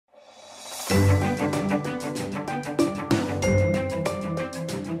So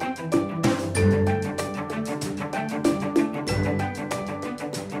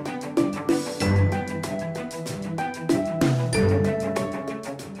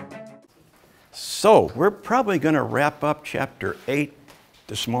we're probably going to wrap up chapter 8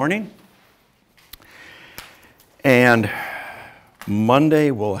 this morning. And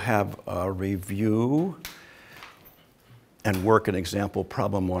Monday we'll have a review and work an example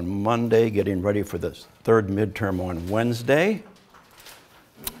problem on Monday, getting ready for the third midterm on Wednesday.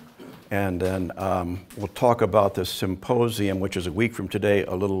 And then we'll talk about the symposium, which is a week from today,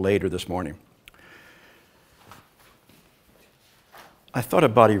 a little later this morning. I thought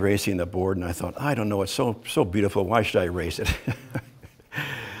about erasing the board, and I thought, I don't know, it's so beautiful. Why should I erase it?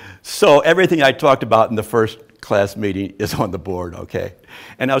 So everything I talked about in the first class meeting is on the board, okay?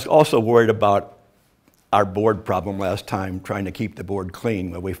 And I was also worried about our board problem last time, trying to keep the board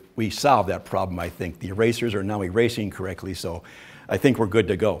clean. Well, we solved that problem, I think. The erasers are now erasing correctly, so I think we're good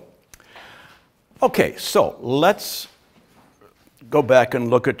to go. Okay, so let's go back and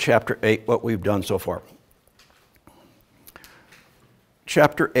look at chapter 8, what we've done so far.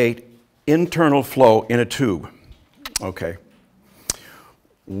 Chapter 8, internal flow in a tube. Okay.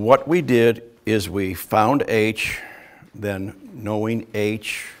 What we did is we found H, then knowing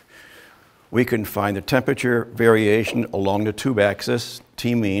H, we can find the temperature variation along the tube axis,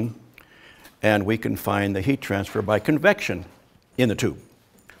 T mean, and we can find the heat transfer by convection in the tube.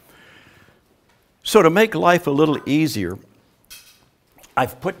 So to make life a little easier,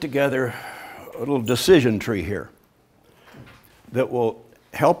 I've put together a little decision tree here that will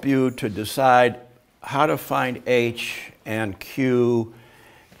help you to decide how to find H and Q,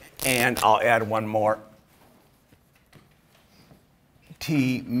 and I'll add one more,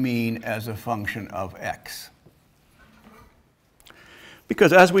 T mean as a function of X.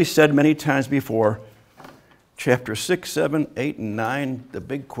 Because as we said many times before, chapter 6, 7, 8, and 9, the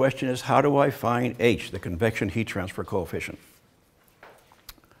big question is, how do I find H, the convection heat transfer coefficient?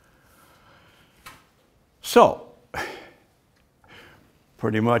 So,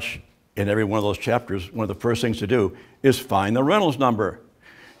 pretty much in every one of those chapters, one of the first things to do is find the Reynolds number.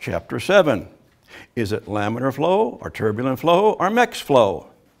 Chapter 7, is it laminar flow or turbulent flow or mixed flow?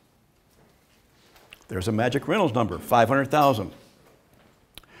 There's a magic Reynolds number, 500,000.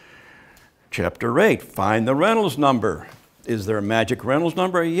 Chapter 8, find the Reynolds number. Is there a magic Reynolds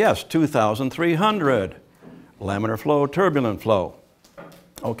number? Yes, 2,300. Laminar flow, turbulent flow.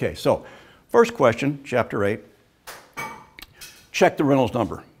 Okay, so first question, chapter 8. Check the Reynolds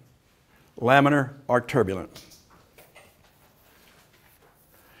number, laminar or turbulent.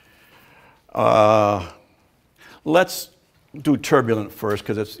 Let's do turbulent first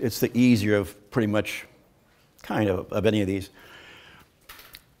because it's the easier of pretty much kind of any of these.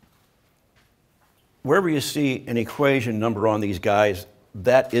 Wherever you see an equation number on these guys,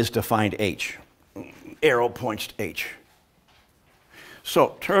 that is to find H. Arrow points to H.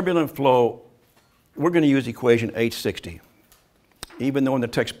 So turbulent flow, we're going to use equation H60. Even though in the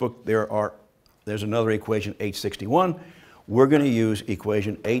textbook there's another equation, H61, we're going to use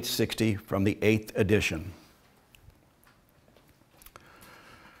equation H60 from the 8th edition.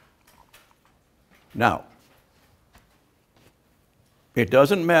 Now, it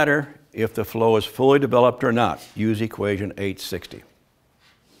doesn't matter if the flow is fully developed or not. Use equation H60.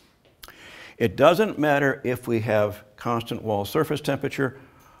 It doesn't matter if we have constant wall surface temperature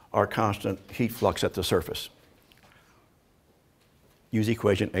or constant heat flux at the surface. Use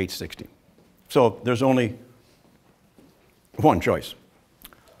equation H60. So there's only one choice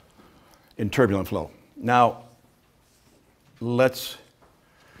in turbulent flow. Now, let's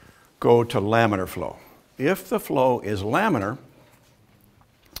go to laminar flow. If the flow is laminar,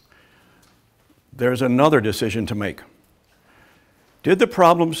 there's another decision to make. Did the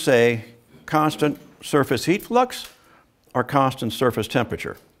problem say constant surface heat flux or constant surface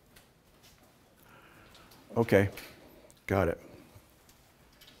temperature? Okay, got it.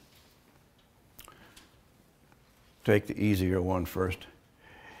 Take the easier one first.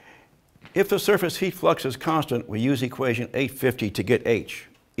 If the surface heat flux is constant, we use equation 850 to get H,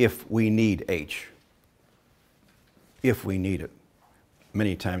 if we need H. If we need it.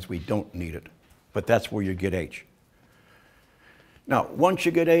 Many times we don't need it, but that's where you get H. Now, once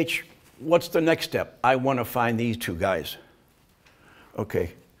you get H, what's the next step? I want to find these two guys.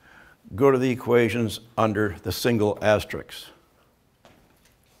 Okay, go to the equations under the single asterisk.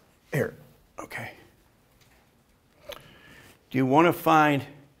 Here, okay. Do you want to find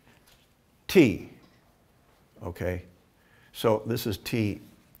T? Okay, so this is T.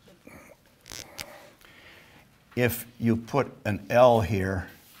 If you put an L here,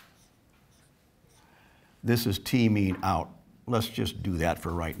 This is T mean out. Let's just do that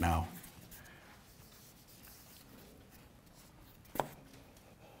for right now.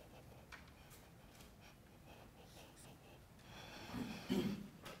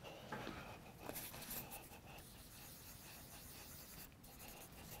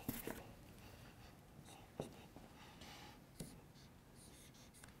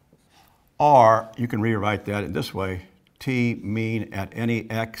 Or you can rewrite that in this way. T mean at any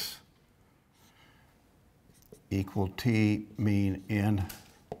x equal T mean in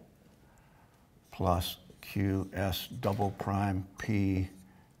plus QS double prime P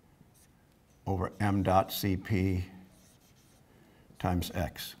over M dot CP times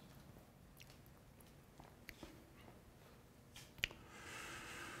X.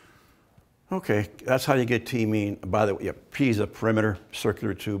 Okay, that's how you get T mean. By the way, yeah, P is a perimeter,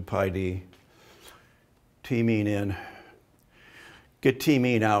 circular tube, pi d. T mean in. Get T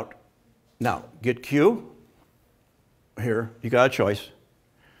mean out. Now, get Q. Here, you got a choice.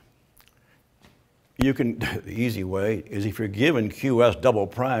 You can, the easy way is if you're given QS double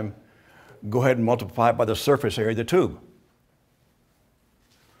prime, go ahead and multiply it by the surface area of the tube,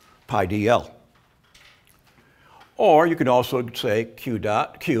 pi dl. Or you can also say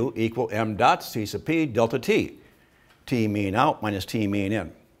Q equal M dot C sub P delta T. T mean out minus T mean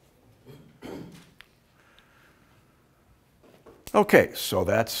in. Okay, so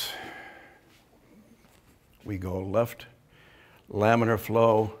that's, we go left, laminar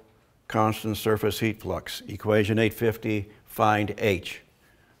flow, constant surface heat flux, equation 850, find H.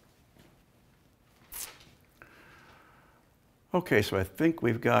 Okay, so I think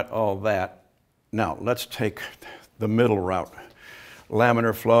we've got all that. Now, let's take the middle route.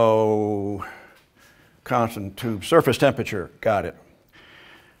 Laminar flow, constant tube surface temperature, got it.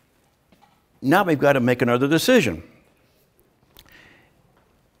 Now we've got to make another decision.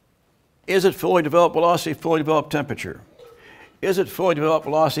 Is it fully developed velocity, fully developed temperature? Is it fully developed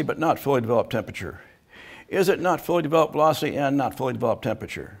velocity but not fully developed temperature? Is it not fully developed velocity and not fully developed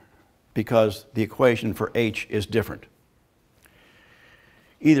temperature? Because the equation for H is different.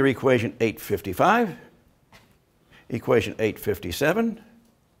 Either equation 855, equation 857,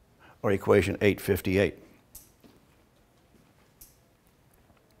 or equation 858.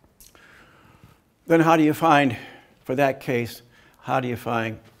 Then how do you find, for that case, how do you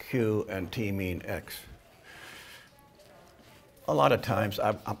find Q and T mean X? A lot of times,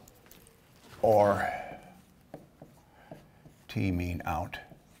 or T mean out.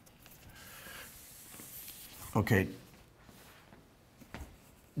 Okay,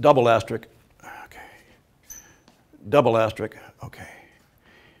 double asterisk, okay. Double asterisk, okay.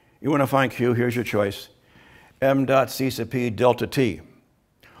 You want to find Q, here's your choice. M dot C sub P delta T.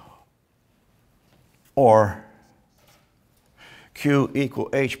 Or Q equal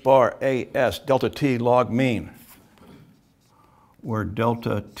H bar AS delta T log mean, where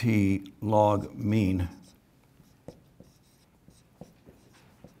delta T log mean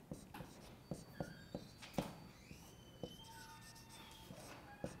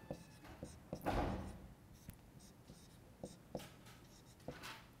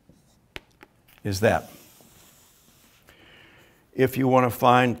is that. If you want to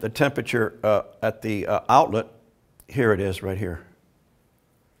find the temperature at the outlet, here it is right here.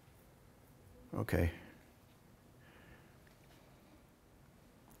 Okay.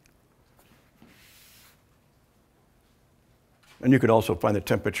 And you could also find the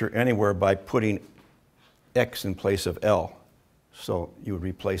temperature anywhere by putting X in place of L. So you would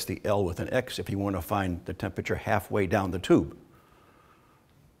replace the L with an X if you want to find the temperature halfway down the tube.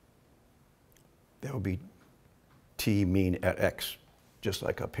 That would be T mean at X, just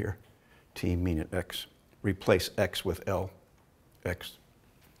like up here. T mean at X. Replace X with L, X,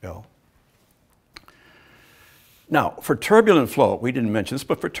 L. Now, for turbulent flow, we didn't mention this,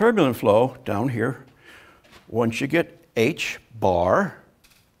 but for turbulent flow, down here, once you get H bar,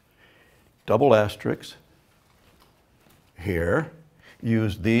 double asterisks, here,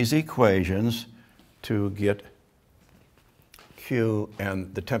 use these equations to get Q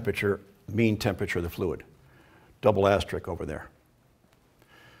and the temperature, mean temperature of the fluid. Double asterisk over there.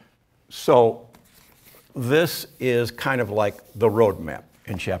 So this is kind of like the roadmap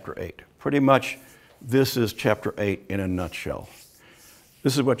in Chapter 8. Pretty much this is Chapter 8 in a nutshell.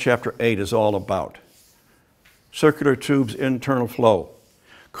 This is what Chapter 8 is all about. Circular tubes, internal flow.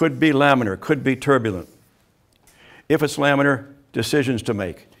 Could be laminar, could be turbulent. If it's laminar, decisions to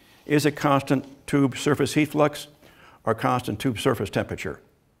make. Is it constant tube surface heat flux or constant tube surface temperature?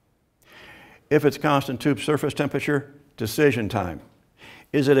 If it's constant tube surface temperature, decision time.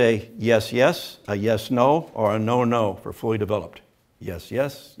 Is it a yes, yes, a yes, no, or a no, no for fully developed? Yes,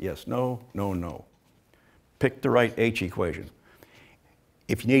 yes, yes, no, no, no. Pick the right H equation.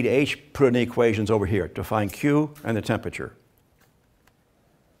 If you need H, put in the equations over here to find Q and the temperature.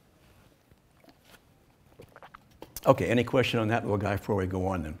 Okay, any question on that little guy before we go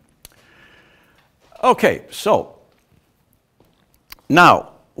on then? Okay, so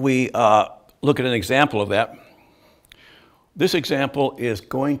now we look at an example of that. This example is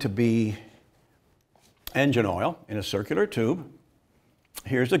going to be engine oil in a circular tube.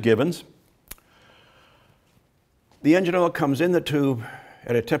 Here's the givens. The engine oil comes in the tube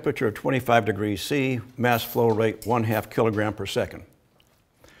at a temperature of 25 degrees C, mass flow rate 1/2 kilogram per second.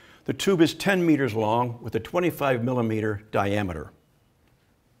 The tube is 10 meters long with a 25 millimeter diameter.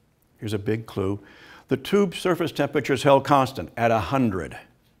 Here's a big clue. The tube surface temperature is held constant at 100.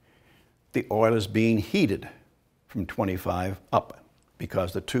 The oil is being heated from 25 up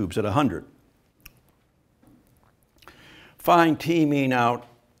because the tube's at 100. Find T mean out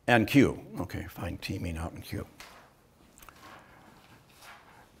and Q. Okay, find T mean out and Q.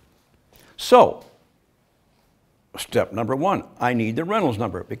 So, step number one, I need the Reynolds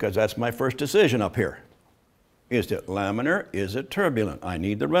number because that's my first decision up here. Is it laminar? Is it turbulent? I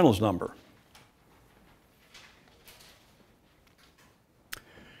need the Reynolds number.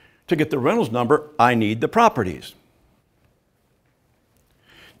 To get the Reynolds number, I need the properties.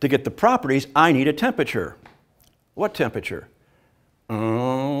 To get the properties, I need a temperature. What temperature?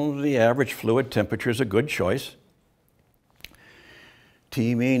 Oh, the average fluid temperature is a good choice.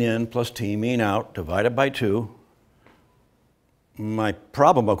 T mean in plus T mean out divided by 2. My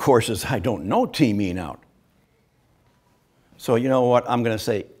problem, of course, is I don't know T mean out. So you know what? I'm going to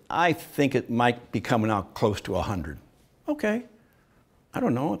say, I think it might be coming out close to 100. Okay. I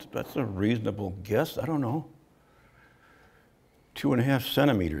don't know. That's a reasonable guess. I don't know. 2.5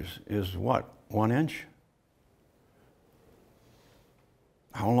 centimeters is what? 1 inch?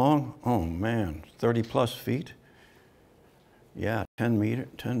 How long? Oh man, 30 plus feet. Yeah, 10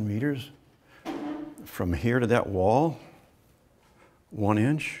 meters. From here to that wall, 1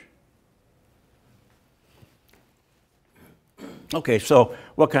 inch. Okay, so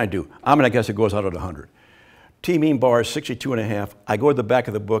what can I do? I'm going to guess it goes out at 100. T mean bar is 62.5. I go to the back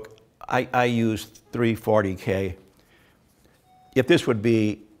of the book. I use 340K. If this would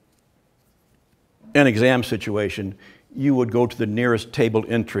be an exam situation, you would go to the nearest table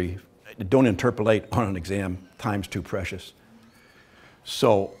entry. Don't interpolate on an exam. Time's too precious.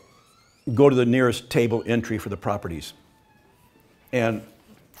 So go to the nearest table entry for the properties. And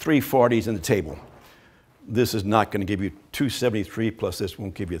 340 is in the table. This is not going to give you 273 plus this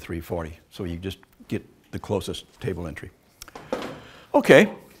won't give you 340. So you just get the closest table entry.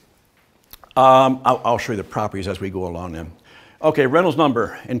 Okay. I'll show you the properties as we go along then. Okay, Reynolds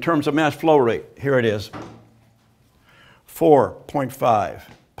number in terms of mass flow rate. Here it is. 4.5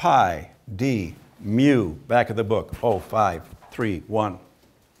 pi d mu, back of the book, 0.531.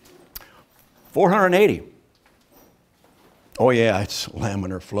 480. Oh yeah, it's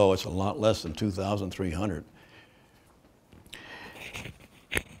laminar flow. It's a lot less than 2,300.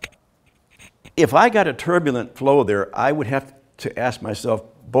 If I got a turbulent flow there, I would have to ask myself,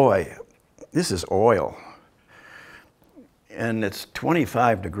 boy, this is oil. And it's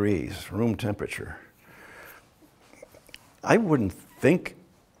 25 degrees, room temperature. I wouldn't think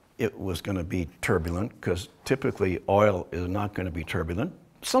it was going to be turbulent because typically oil is not going to be turbulent.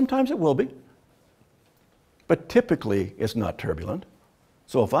 Sometimes it will be, but typically it's not turbulent.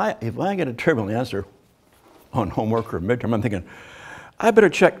 So if I get a turbulent answer on homework or midterm, I'm thinking, I better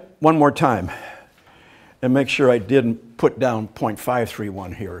check one more time and make sure I didn't put down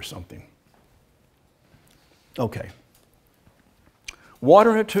 0.531 here or something. Okay.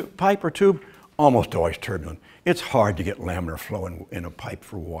 Water in a pipe or tube, almost always turbulent. It's hard to get laminar flow in a pipe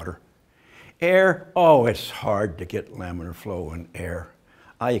for water. Air, oh, it's hard to get laminar flow in air.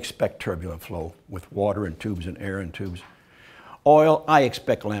 I expect turbulent flow with water in tubes and air in tubes. Oil, I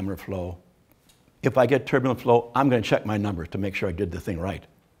expect laminar flow. If I get turbulent flow, I'm going to check my numbers to make sure I did the thing right.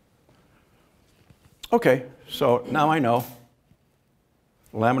 Okay, so now I know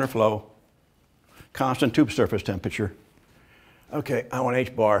laminar flow, constant tube surface temperature. Okay, I want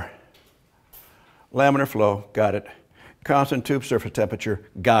H bar. Laminar flow, got it. Constant tube surface temperature,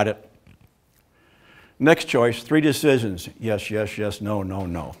 got it. Next choice, 3 decisions. Yes, yes, yes, no, no,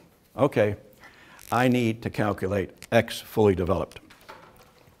 no. Okay, I need to calculate X fully developed.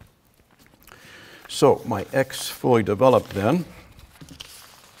 So my X fully developed then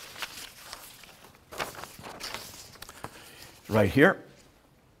right here.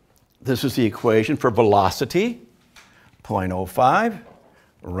 This is the equation for velocity, 0.05,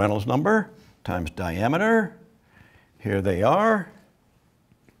 Reynolds number times diameter. Here they are,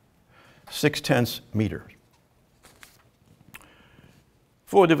 0.6 meters.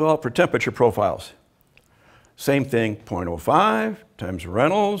 fully developed for temperature profiles. Same thing, 0.05 times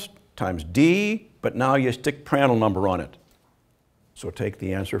Reynolds times D, but now you stick Prandtl number on it. So take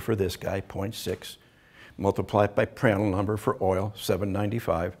the answer for this guy, 0.6, multiply it by Prandtl number for oil,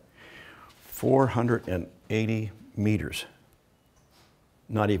 795, 480 meters.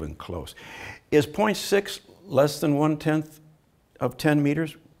 Not even close. Is 0.6 less than 1/10 of 10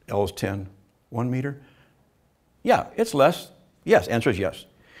 meters? L is 10, 1 meter? Yeah, it's less. Yes, answer is yes.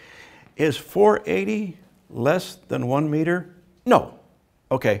 Is 480 less than 1 meter? No.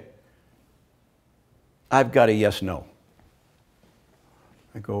 Okay. I've got a yes, no.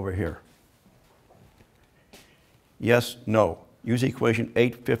 I go over here. Yes, no. Use equation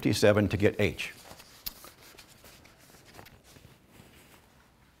 857 to get H.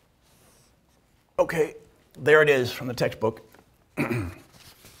 Okay, there it is from the textbook and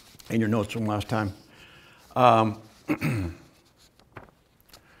your notes from last time. I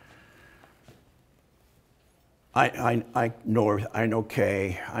know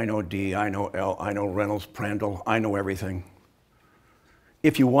K, I know D, I know L, I know Reynolds, Prandtl, I know everything.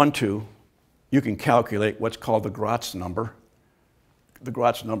 If you want to, you can calculate what's called the Gratz number. The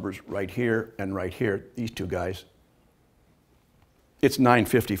Gratz number's right here and right here, these two guys. It's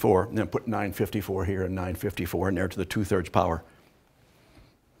 954, and then put 954 here and 954 in there to the 2/3 power.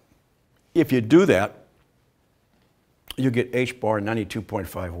 If you do that, you get H bar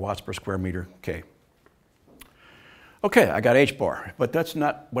 92.5 watts per square meter K. Okay, I got H bar, but that's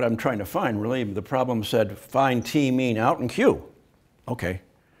not what I'm trying to find, really. The problem said find T mean out and Q. Okay,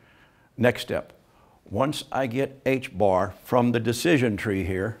 next step. Once I get H bar from the decision tree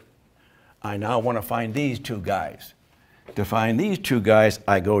here, I now want to find these two guys. To find these two guys,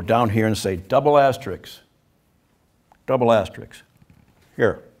 I go down here and say double asterisk,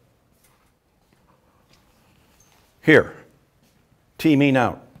 here, here, T mean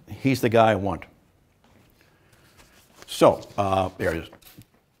out. He's the guy I want. So, there it is.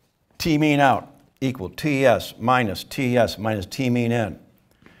 T mean out equal TS minus T mean N,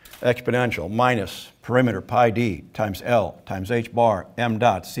 exponential minus perimeter pi D times L times H bar M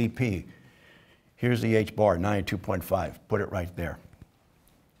dot CP. Here's the H bar, 92.5. Put it right there.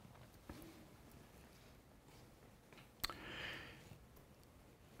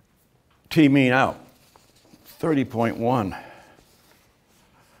 T mean out, 30.1.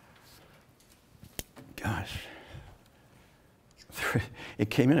 Gosh.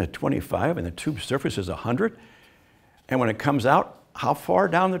 It came in at 25 and the tube surface is 100. And when it comes out, how far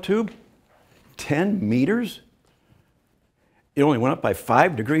down the tube? 10 meters? It only went up by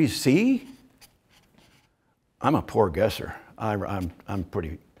 5 degrees C? I'm a poor guesser. I'm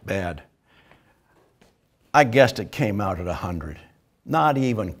pretty bad. I guessed it came out at 100. Not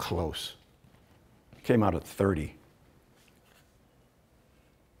even close. It came out at 30.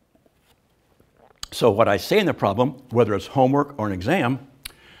 So what I say in the problem, whether it's homework or an exam,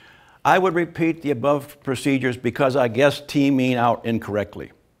 I would repeat the above procedures because I guessed T mean out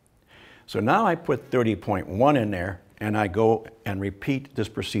incorrectly. So now I put 30.1 in there, and I go and repeat this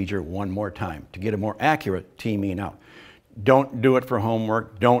procedure one more time to get a more accurate T mean out. Don't do it for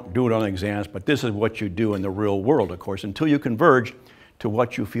homework, don't do it on exams, but this is what you do in the real world, of course, until you converge to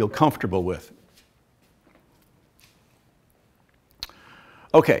what you feel comfortable with.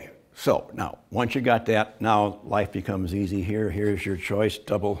 Okay, so now, once you got that, now life becomes easy here. Here's your choice,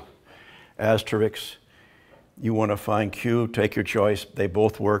 double asterisk. You want to find Q, take your choice. They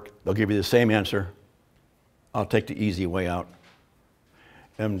both work. They'll give you the same answer. I'll take the easy way out.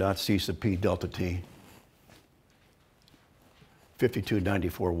 M dot C sub P delta T.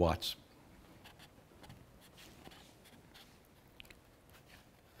 5294 watts.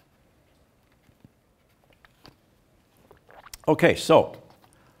 Okay, so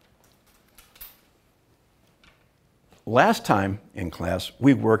last time in class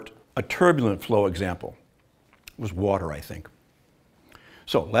we worked a turbulent flow example. It was water, I think.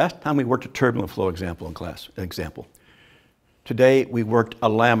 So last time we worked a turbulent flow example in class. Today we worked a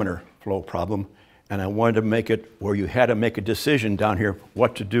laminar flow problem, and I wanted to make it where you had to make a decision down here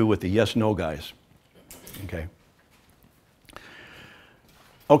what to do with the yes-no guys. Okay.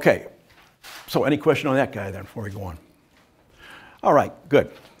 Okay. So any question on that guy then before we go on? All right,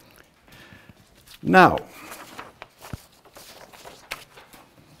 good. Now,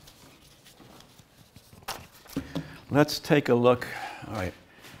 let's take a look. All right.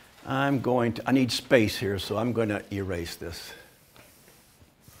 I need space here, so I'm going to erase this.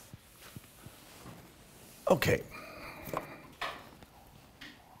 Okay.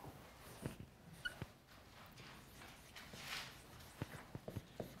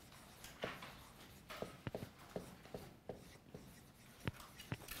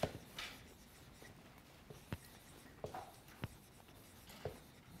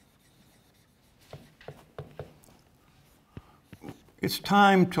 it's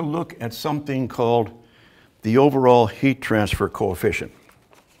time to look at something called the overall heat transfer coefficient.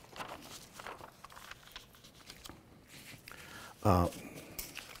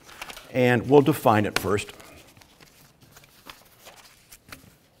 And we'll define it first.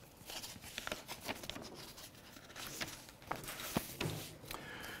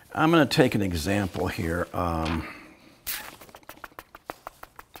 I'm going to take an example here.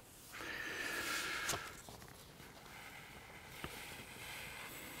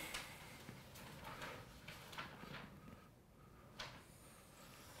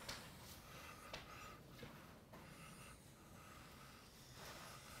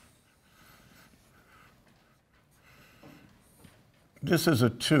 This is a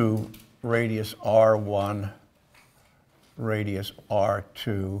tube, radius R1, radius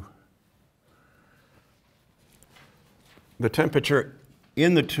R2. The temperature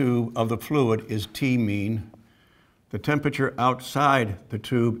in the tube of the fluid is T mean. The temperature outside the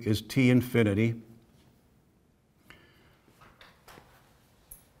tube is T infinity.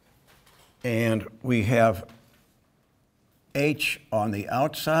 And we have H on the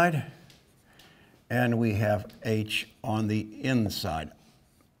outside, and we have H on the inside.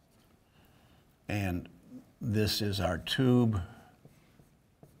 And this is our tube.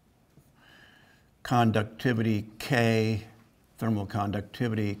 Conductivity K, thermal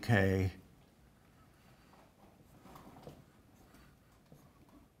conductivity K.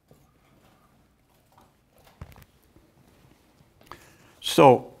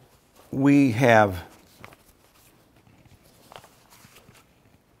 So we have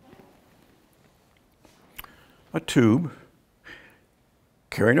a tube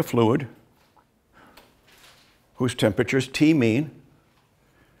carrying a fluid whose temperature is T mean.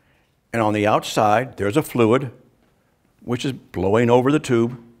 And on the outside, there's a fluid which is blowing over the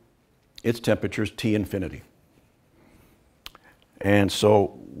tube. Its temperature is T infinity. And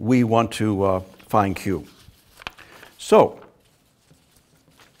so we want to find Q. So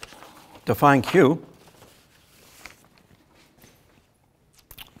to find Q,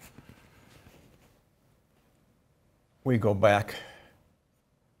 we go back.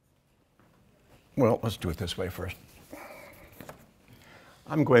 Well, let's do it this way first.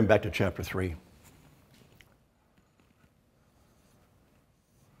 I'm going back to chapter 3.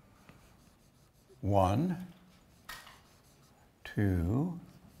 One, two,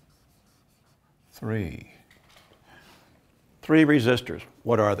 three. Three resistors.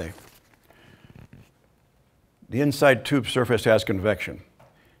 What are they? The inside tube surface has convection.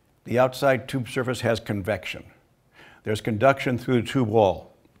 The outside tube surface has convection. There's conduction through the tube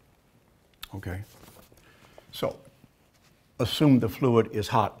wall. Okay? So, assume the fluid is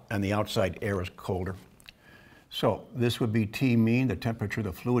hot and the outside air is colder. So, this would be T mean, the temperature of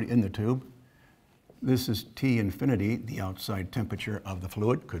the fluid in the tube. This is T infinity, the outside temperature of the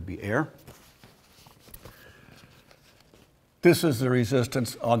fluid, could be air. This is the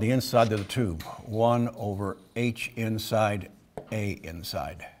resistance on the inside of the tube, 1 over H inside, A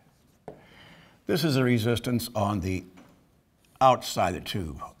inside. This is the resistance on the outside of the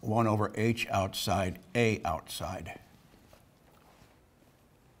tube, 1 over H outside, A outside.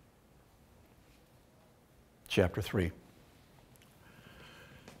 Chapter 3.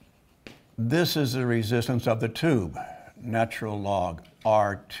 This is the resistance of the tube, natural log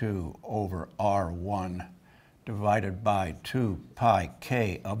R2 over R1 divided by 2 pi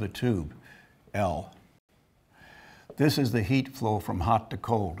K of the tube, L. This is the heat flow from hot to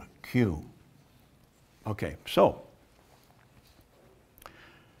cold, Q. Okay, so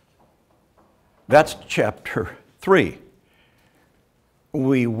that's chapter 3.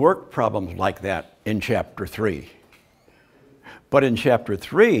 We work problems like that in chapter 3. But in chapter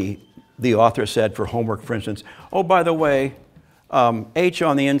 3, the author said for homework, for instance, oh, by the way, H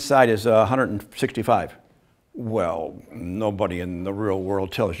on the inside is 165. Well, nobody in the real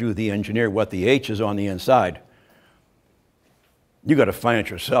world tells you, the engineer, what the H is on the inside. You got to find it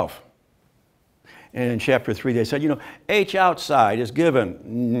yourself. And in chapter 3, they said, you know, H outside is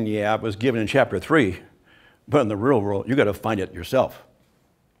given. Yeah, it was given in chapter 3. But in the real world, you got to find it yourself.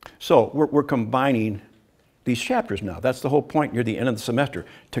 So we're combining these chapters now. That's the whole point near the end of the semester,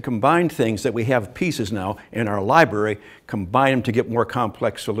 to combine things that we have pieces now in our library, combine them to get more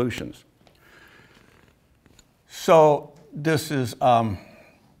complex solutions. So this is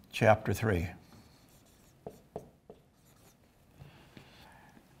chapter 3.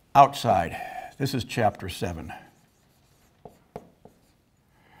 Outside, this is chapter 7.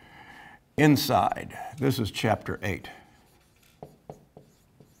 Inside, this is chapter 8.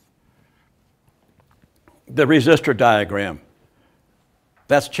 The resistor diagram,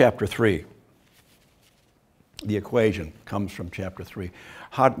 that's chapter 3. the equation comes from chapter 3.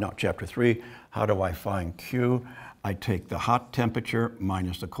 Chapter 3, how do I find Q? I take the hot temperature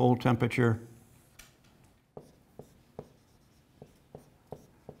minus the cold temperature.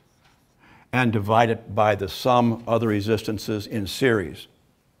 And divide it by the sum of the resistances in series.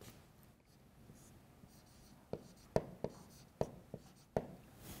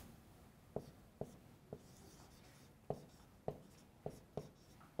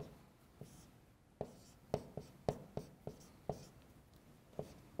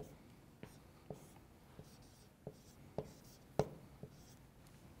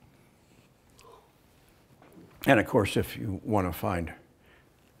 And of course, if you want to find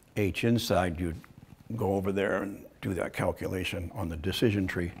H inside, you'd go over there and do that calculation on the decision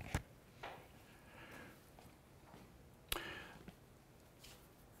tree.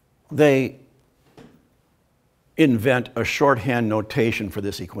 They invent a shorthand notation for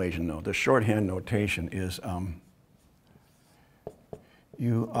this equation, though. The shorthand notation is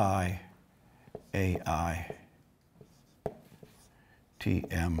UI AI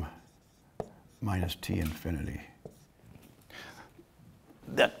Tm minus T infinity.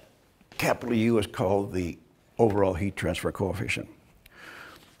 That capital U is called the overall heat transfer coefficient.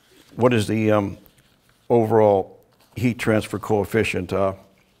 What is the overall heat transfer coefficient?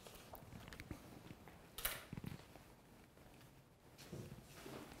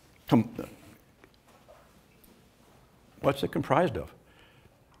 What's it comprised of?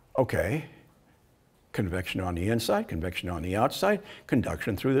 Okay, convection on the inside, convection on the outside,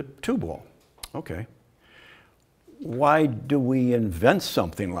 conduction through the tube wall. Okay. Why do we invent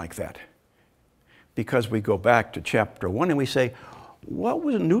something like that? Because we go back to chapter 1 and we say, what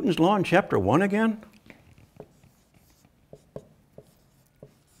was Newton's law in chapter 1 again?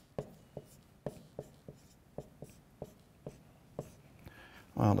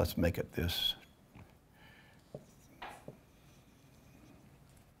 Well, let's make it this.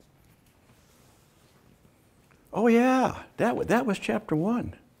 Oh yeah, that was chapter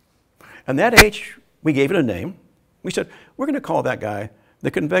 1. And that H, we gave it a name. We said, we're going to call that guy the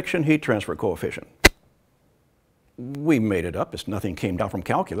convection heat transfer coefficient. We made it up. It's nothing came down from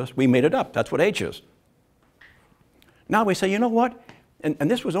calculus. We made it up. That's what H is. Now we say, you know what? And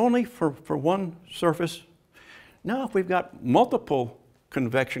this was only for one surface. Now if we've got multiple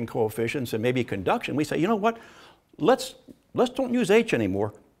convection coefficients and maybe conduction, we say, you know what? Let's don't use H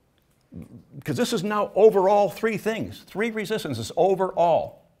anymore, because this is now overall three things, three resistances,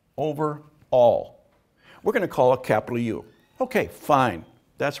 overall. We're going to call it capital U. Okay, fine.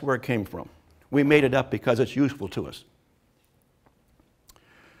 That's where it came from. We made it up because it's useful to us.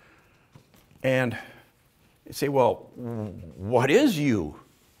 And you say, well, what is U?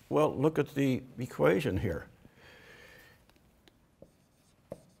 Well, look at the equation here.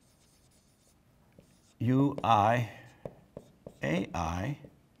 UI AI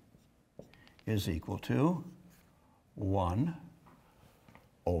is equal to 1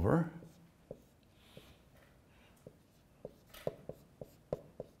 over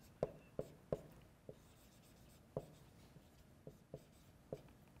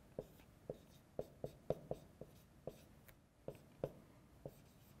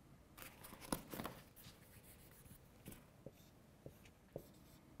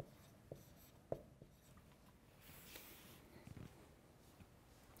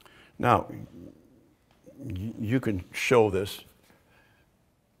Now, you can show this.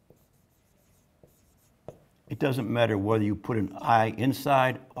 It doesn't matter whether you put an I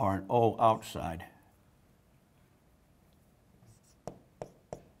inside or an O outside.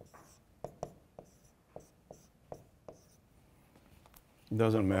 It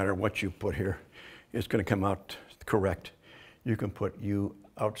doesn't matter what you put here. It's going to come out correct. You can put U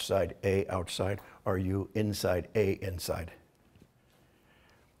outside A outside or U inside A inside.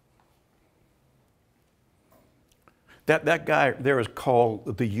 That guy there is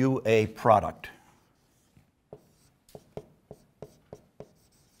called the UA product.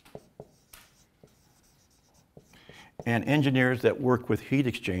 And engineers that work with heat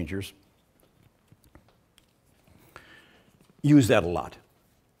exchangers use that a lot,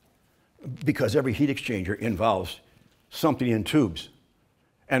 because every heat exchanger involves something in tubes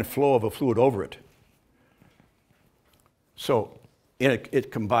and flow of a fluid over it. So it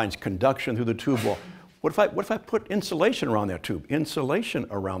combines conduction through the tube wall. What if I put insulation around that tube? Insulation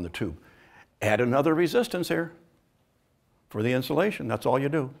around the tube. Add another resistance here for the insulation. That's all you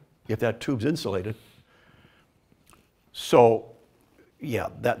do if that tube's insulated. So, yeah,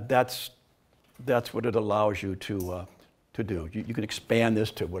 that's what it allows you to do. You can expand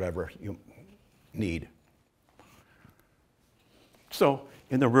this to whatever you need. So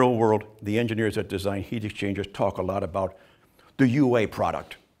In the real world, the engineers that design heat exchangers talk a lot about the UA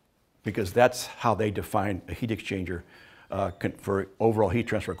product, because that's how they define a heat exchanger for overall heat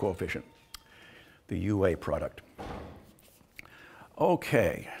transfer coefficient, the UA product.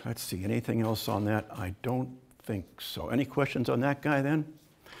 Okay, let's see, anything else on that? I don't think so. Any questions on that guy then?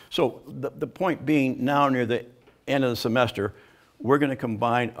 So the point being, now near the end of the semester, we're going to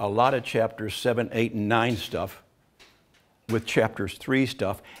combine a lot of chapters 7, 8, and 9 stuff with chapters 3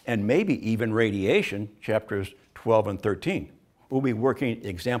 stuff, and maybe even radiation, chapters 12 and 13. We'll be working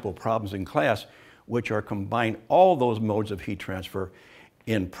example problems in class, which are combine all those modes of heat transfer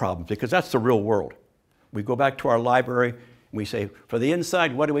in problems, because that's the real world. We go back to our library, and we say, for the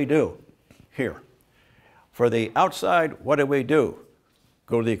inside, what do we do? Here. For the outside, what do we do?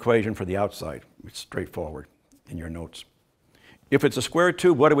 Go to the equation for the outside. It's straightforward in your notes. If it's a square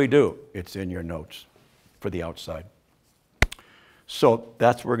tube, what do we do? It's in your notes for the outside. So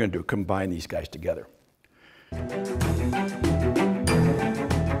that's what we're going to do, combine these guys together.